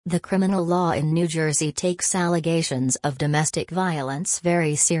The criminal law in New Jersey takes allegations of domestic violence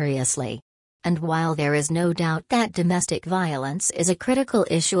very seriously. And while there is no doubt that domestic violence is a critical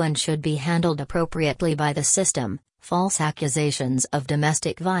issue and should be handled appropriately by the system, false accusations of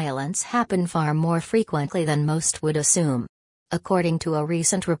domestic violence happen far more frequently than most would assume. According to a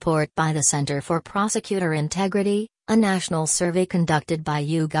recent report by the Center for Prosecutor Integrity, a national survey conducted by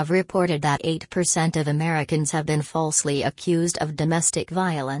YouGov reported that 8% of Americans have been falsely accused of domestic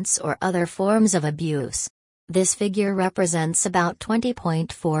violence or other forms of abuse. This figure represents about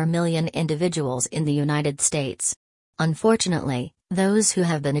 20.4 million individuals in the United States. Unfortunately, those who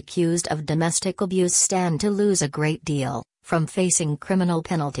have been accused of domestic abuse stand to lose a great deal, from facing criminal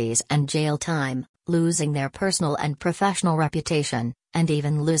penalties and jail time, losing their personal and professional reputation, and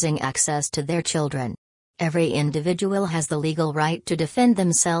even losing access to their children. Every individual has the legal right to defend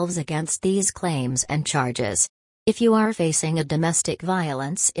themselves against these claims and charges. If you are facing a domestic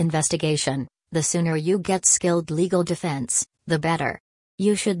violence investigation, the sooner you get skilled legal defense, the better.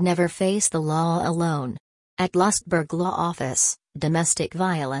 You should never face the law alone. At Lustberg Law Office, domestic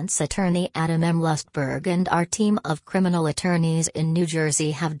violence attorney Adam M. Lustberg and our team of criminal attorneys in New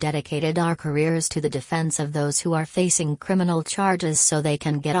Jersey have dedicated our careers to the defense of those who are facing criminal charges so they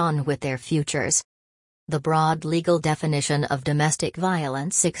can get on with their futures. The broad legal definition of domestic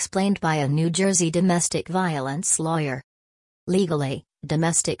violence explained by a New Jersey domestic violence lawyer. Legally,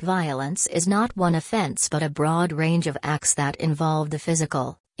 domestic violence is not one offense but a broad range of acts that involve the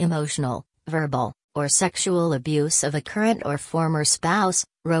physical, emotional, verbal, or sexual abuse of a current or former spouse,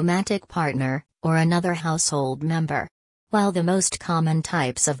 romantic partner, or another household member. While the most common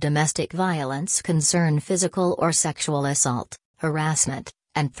types of domestic violence concern physical or sexual assault, harassment,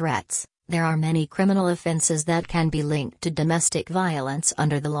 and threats, there are many criminal offenses that can be linked to domestic violence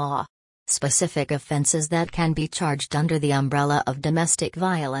under the law. Specific offenses that can be charged under the umbrella of domestic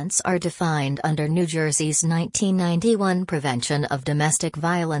violence are defined under New Jersey's 1991 Prevention of Domestic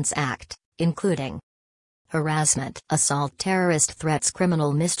Violence Act, including harassment, assault, terrorist threats,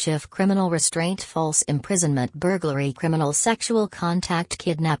 criminal mischief, criminal restraint, false imprisonment, burglary, criminal sexual contact,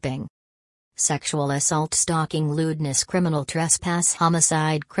 kidnapping, sexual assault, stalking, lewdness, criminal trespass,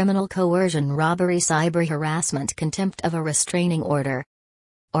 homicide, criminal coercion, robbery, cyber harassment, contempt of a restraining order,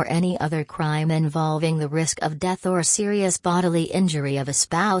 or any other crime involving the risk of death or serious bodily injury of a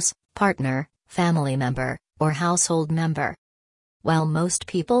spouse, partner, family member, or household member. While most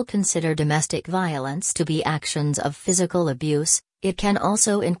people consider domestic violence to be actions of physical abuse, it can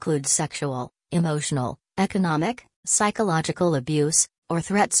also include sexual, emotional, economic, psychological abuse, or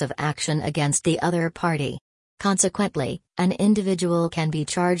threats of action against the other party. Consequently, an individual can be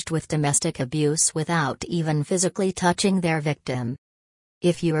charged with domestic abuse without even physically touching their victim.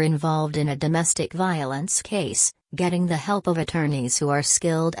 If you are involved in a domestic violence case, getting the help of attorneys who are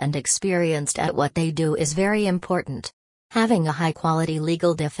skilled and experienced at what they do is very important. Having a high-quality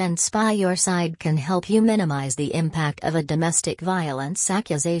legal defense by your side can help you minimize the impact of a domestic violence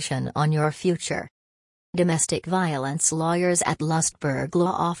accusation on your future. Domestic violence lawyers at Lustberg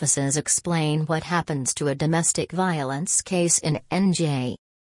Law Offices explain what happens to a domestic violence case in NJ.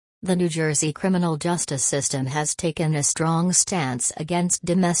 The New Jersey criminal justice system has taken a strong stance against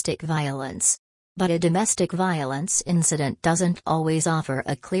domestic violence. But a domestic violence incident doesn't always offer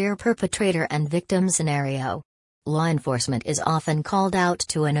a clear perpetrator and victim scenario. Law enforcement is often called out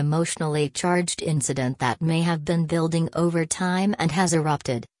to an emotionally charged incident that may have been building over time and has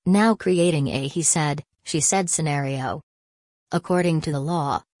erupted, now creating a he said, she said scenario. According to the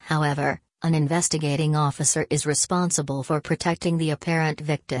law, however, an investigating officer is responsible for protecting the apparent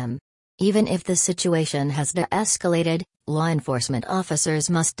victim. Even if the situation has de-escalated, law enforcement officers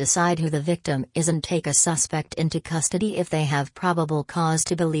must decide who the victim is and take a suspect into custody if they have probable cause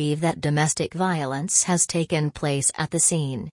to believe that domestic violence has taken place at the scene.